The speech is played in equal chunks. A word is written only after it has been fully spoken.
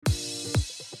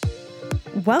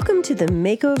Welcome to the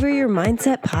Makeover Your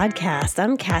Mindset podcast.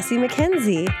 I'm Cassie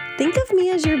McKenzie. Think of me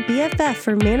as your BFF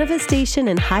for manifestation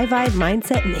and high vibe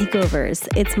mindset makeovers.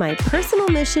 It's my personal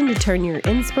mission to turn your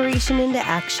inspiration into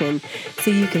action so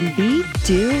you can be,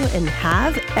 do, and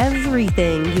have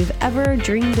everything you've ever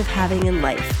dreamed of having in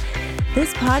life.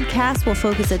 This podcast will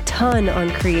focus a ton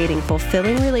on creating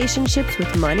fulfilling relationships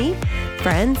with money,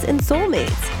 friends, and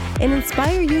soulmates, and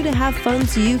inspire you to have fun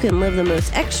so you can live the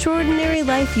most extraordinary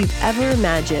life you've ever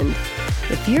imagined.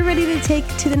 If you're ready to take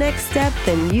to the next step,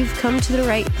 then you've come to the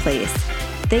right place.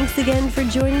 Thanks again for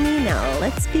joining me. Now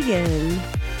let's begin.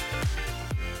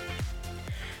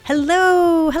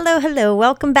 Hello.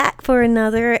 Welcome back for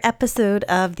another episode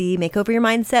of the Makeover Your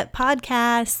Mindset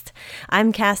podcast.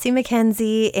 I'm Cassie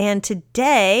McKenzie, and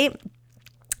today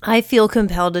I feel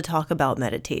compelled to talk about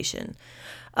meditation.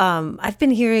 I've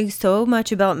been hearing so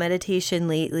much about meditation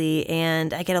lately,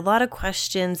 and I get a lot of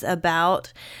questions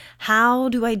about how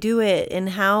do I do it and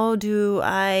how do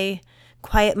I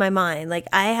quiet my mind? Like,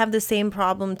 I have the same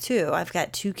problem too. I've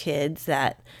got two kids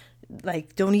that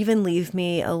don't even leave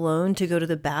me alone to go to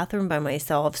the bathroom by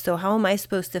myself. So how am I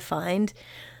supposed to find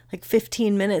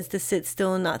 15 minutes to sit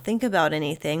still and not think about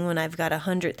anything when I've got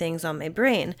 100 things on my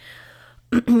brain?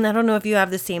 I don't know if you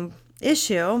have the same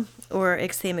issue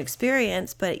or same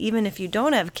experience, but even if you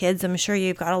don't have kids, I'm sure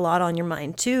you've got a lot on your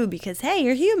mind too, because hey,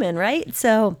 you're human, right?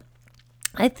 So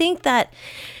I think that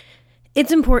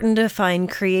it's important to find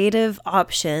creative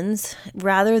options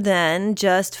rather than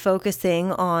just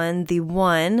focusing on the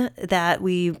one that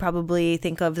we probably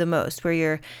think of the most, where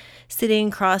you're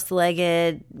sitting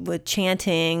cross-legged with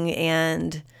chanting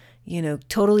and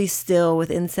totally still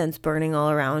with incense burning all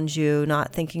around you,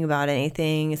 not thinking about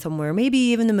anything, somewhere, maybe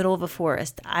even in the middle of a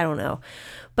forest. I don't know.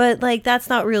 But that's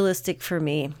not realistic for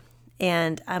me.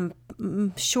 And I'm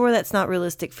sure that's not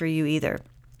realistic for you either.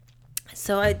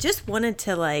 So I just wanted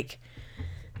to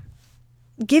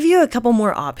give you a couple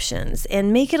more options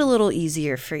and make it a little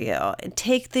easier for you. And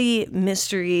take the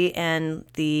mystery and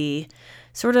the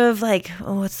sort of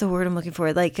what's the word I'm looking for?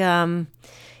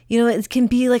 It can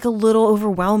be a little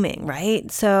overwhelming, right?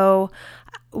 So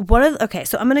I'm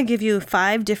going to give you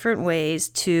 5 different ways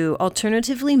to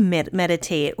alternatively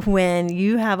meditate when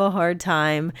you have a hard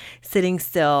time sitting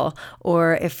still,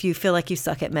 or if you feel like you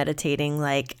suck at meditating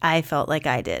like I felt like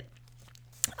I did.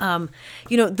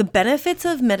 The benefits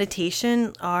of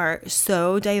meditation are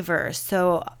so diverse.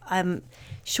 So I'm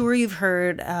sure you've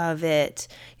heard of it,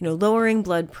 lowering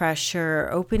blood pressure,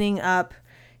 opening up,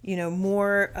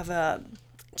 more of a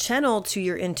channel to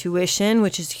your intuition,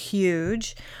 which is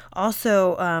huge.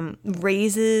 Also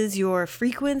raises your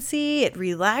frequency, it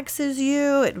relaxes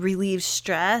you, it relieves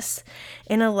stress,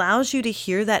 and allows you to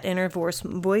hear that inner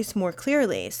voice more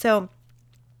clearly. So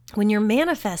when you're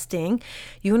manifesting,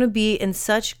 you want to be in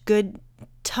such good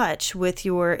touch with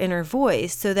your inner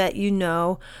voice so that you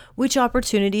know which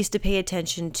opportunities to pay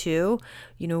attention to,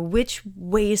 which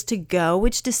ways to go,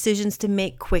 which decisions to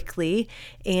make quickly,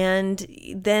 and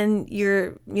then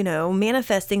you're,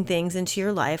 manifesting things into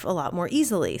your life a lot more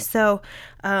easily. So,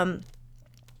 in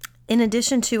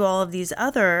addition to all of these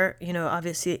other,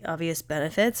 obvious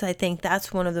benefits, I think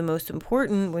that's one of the most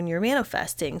important when you're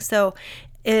manifesting. So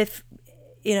if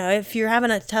you're having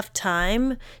a tough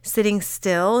time sitting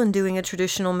still and doing a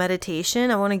traditional meditation,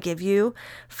 I want to give you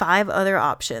 5 other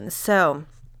options so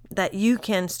that you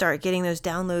can start getting those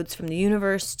downloads from the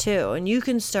universe too. And you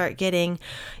can start getting,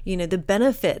 the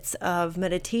benefits of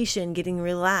meditation, getting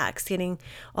relaxed,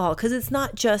 because it's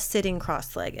not just sitting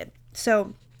cross-legged.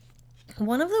 So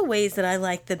one of the ways that I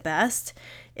like the best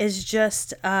is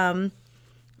just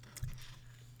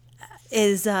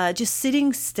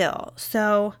sitting still.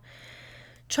 So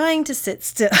trying to sit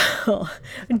still,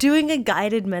 doing a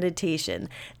guided meditation.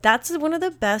 That's one of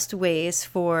the best ways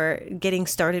for getting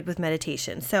started with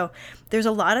meditation. So there's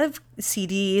a lot of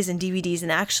CDs and DVDs,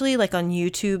 and actually on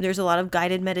YouTube, there's a lot of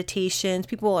guided meditations.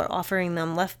 People are offering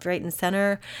them left, right, and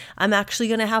center. I'm actually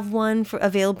going to have one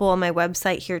available on my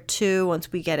website here too,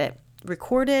 once we get it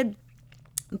recorded.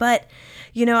 But,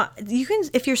 you can,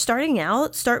 if you're starting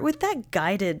out, start with that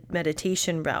guided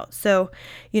meditation route. So,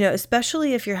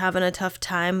 especially if you're having a tough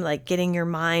time, getting your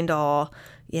mind all,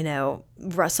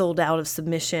 wrestled out of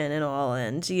submission and all,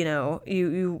 and,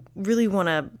 you really want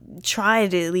to try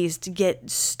to at least get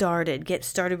started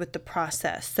with the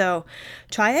process. So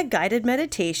try a guided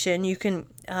meditation. You can,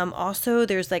 also,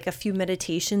 there's a few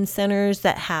meditation centers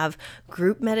that have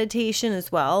group meditation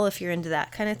as well, if you're into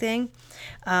that kind of thing.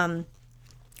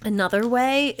 Another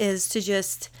way is to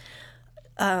just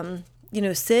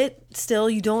sit still.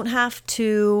 You don't have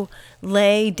to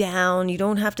lay down. You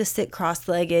don't have to sit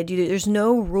cross-legged. There's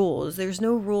no rules. There's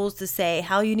no rules to say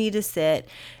how you need to sit,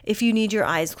 if you need your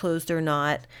eyes closed or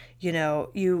not.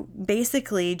 You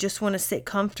basically just want to sit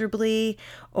comfortably,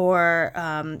 or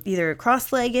either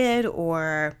cross-legged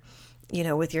or,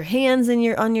 with your hands on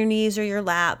your knees or your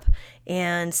lap,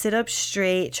 and sit up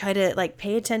straight. Try to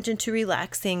pay attention to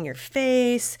relaxing your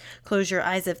face. Close your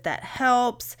eyes if that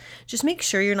helps. Just make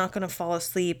sure you're not going to fall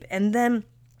asleep, and then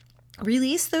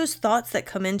release those thoughts that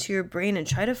come into your brain and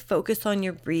try to focus on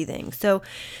your breathing. So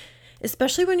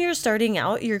especially when you're starting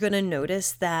out, you're going to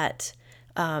notice that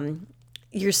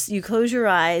you close your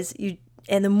eyes,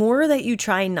 and the more that you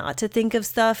try not to think of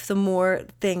stuff, the more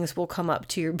things will come up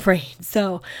to your brain.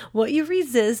 So what you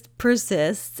resist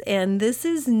persists, and this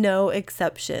is no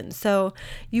exception. So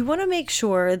you want to make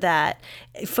sure that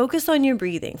focus on your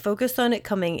breathing, focus on it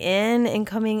coming in and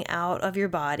coming out of your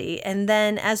body. And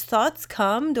then as thoughts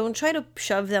come, don't try to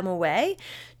shove them away.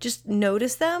 Just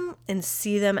notice them and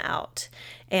see them out.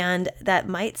 And that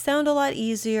might sound a lot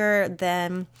easier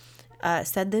than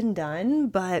said than done,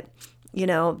 but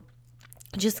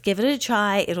just give it a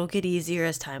try. It'll get easier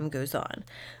as time goes on.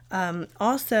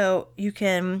 Also, you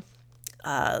can,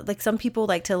 some people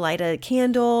like to light a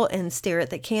candle and stare at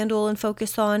the candle and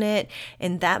focus on it,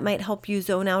 and that might help you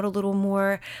zone out a little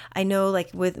more. I know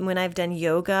when I've done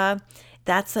yoga,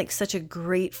 that's such a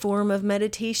great form of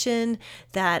meditation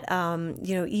that,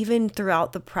 even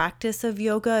throughout the practice of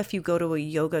yoga, if you go to a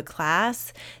yoga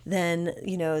class, then,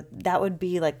 that would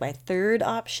be my third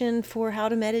option for how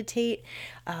to meditate.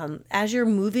 As you're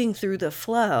moving through the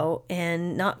flow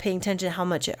and not paying attention to how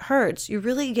much it hurts, you're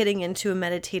really getting into a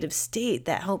meditative state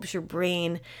that helps your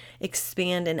brain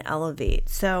expand and elevate.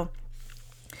 So,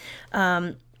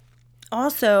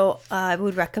 also, I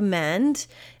would recommend,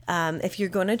 if you're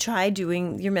going to try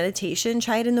doing your meditation,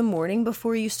 try it in the morning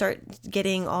before you start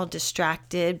getting all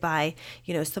distracted by,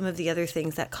 some of the other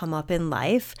things that come up in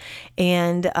life.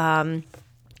 And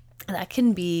that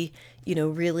can be,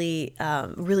 really,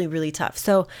 really tough.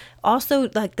 So also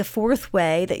the fourth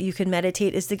way that you can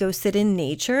meditate is to go sit in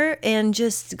nature and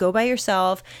just go by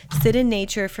yourself, sit in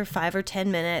nature for 5 or 10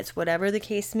 minutes, whatever the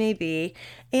case may be,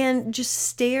 and just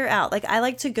stare out. I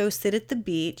like to go sit at the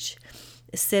beach,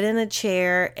 sit in a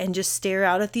chair and just stare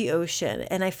out at the ocean.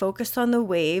 And I focus on the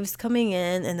waves coming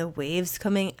in and the waves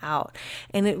coming out.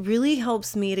 And it really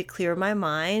helps me to clear my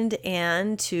mind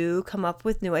and to come up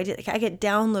with new ideas. I get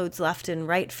downloads left and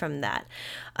right from that.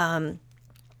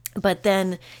 But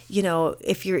then,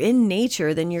 if you're in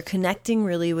nature, then you're connecting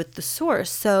really with the source.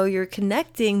 So you're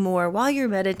connecting more while you're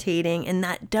meditating, and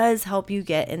that does help you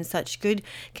get in such good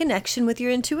connection with your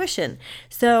intuition.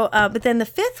 So, but then the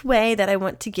fifth way that I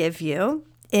want to give you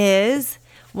is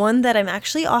one that I'm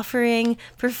actually offering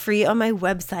for free on my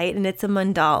website, and it's a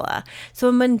mandala. So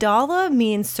a mandala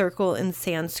means circle in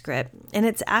Sanskrit, and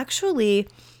it's actually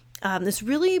this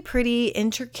really pretty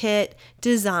intricate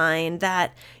design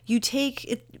that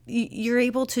you're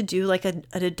able to do an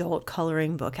adult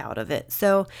coloring book out of it.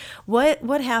 So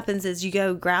what happens is you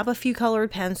go grab a few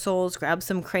colored pencils, grab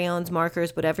some crayons,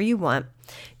 markers, whatever you want,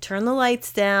 turn the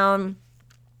lights down,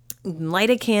 light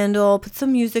a candle, put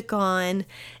some music on,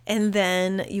 and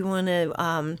then you want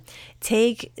to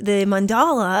take the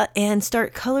mandala and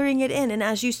start coloring it in. And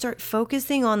as you start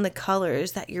focusing on the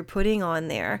colors that you're putting on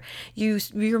there,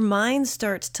 your mind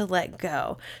starts to let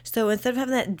go. So instead of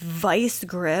having that vice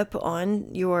grip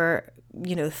on your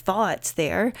thoughts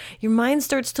there, your mind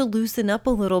starts to loosen up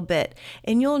a little bit,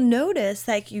 and you'll notice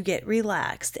you get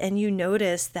relaxed, and you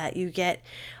notice that you get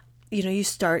you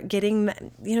start getting,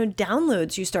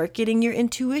 downloads, you start getting your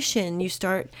intuition, you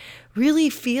start really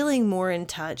feeling more in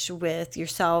touch with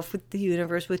yourself, with the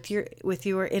universe, with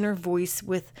your inner voice,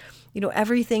 with,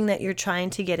 everything that you're trying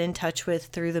to get in touch with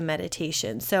through the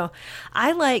meditation. So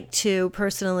I like to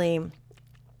personally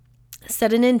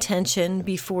set an intention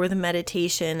before the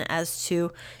meditation as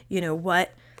to,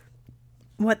 what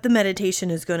the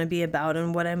meditation is going to be about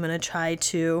and what I'm going to try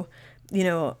to,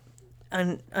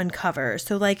 uncover.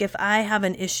 So if I have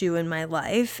an issue in my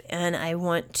life and I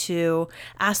want to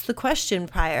ask the question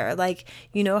prior,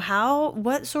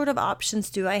 what sort of options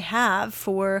do I have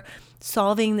for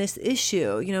solving this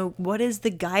issue? What is the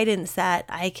guidance that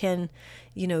I can,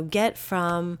 get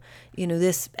from,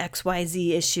 this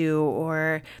XYZ issue,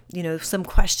 or, some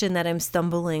question that I'm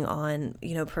stumbling on,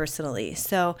 personally.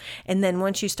 So, and then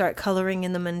once you start coloring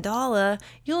in the mandala,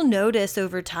 you'll notice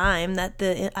over time that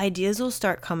the ideas will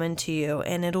start coming to you,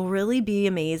 and it'll really be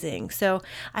amazing. So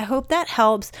I hope that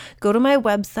helps. Go to my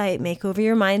website,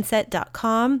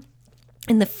 makeoveryourmindset.com.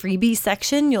 In the freebie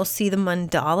section, you'll see the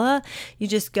mandala. You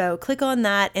just go click on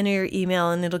that, enter your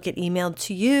email, and it'll get emailed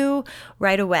to you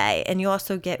right away. And you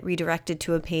also get redirected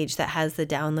to a page that has the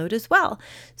download as well.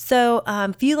 So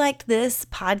if you liked this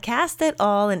podcast at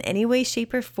all in any way,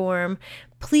 shape, or form,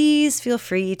 please feel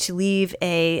free to leave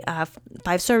a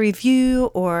 5-star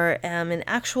review or an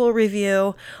actual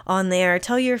review on there.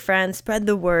 Tell your friends, spread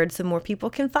the word so more people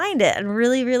can find it. I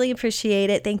really, really appreciate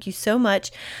it. Thank you so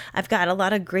much. I've got a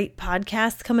lot of great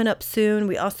podcasts coming up soon.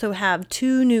 We also have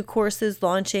 2 new courses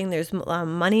launching. There's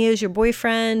Money is Your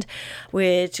Boyfriend,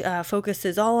 which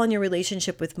focuses all on your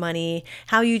relationship with money,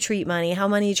 how you treat money, how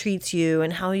money treats you,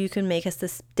 and how you can make a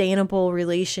sustainable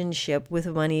relationship with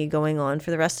money going on for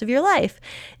the rest of your life.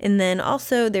 And then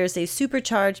also there's a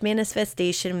supercharged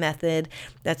manifestation method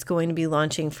that's going to be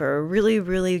launching for a really,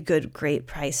 really good, great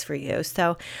price for you.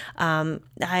 So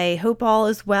I hope all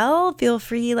is well. Feel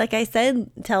free, like I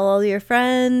said, tell all your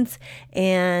friends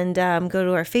and go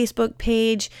to our Facebook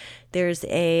page. There's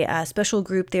a special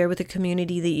group there with a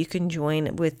community that you can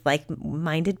join with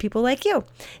like-minded people like you.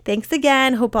 Thanks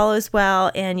again. Hope all is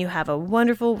well, and you have a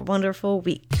wonderful, wonderful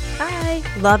week. Bye.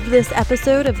 Loved this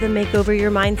episode of the Makeover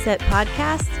Your Mindset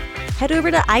podcast? Head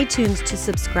over to iTunes to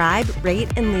subscribe,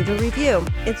 rate, and leave a review.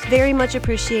 It's very much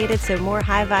appreciated so more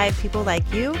high vibe people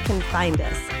like you can find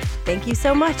us. Thank you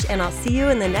so much, and I'll see you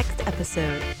in the next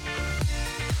episode.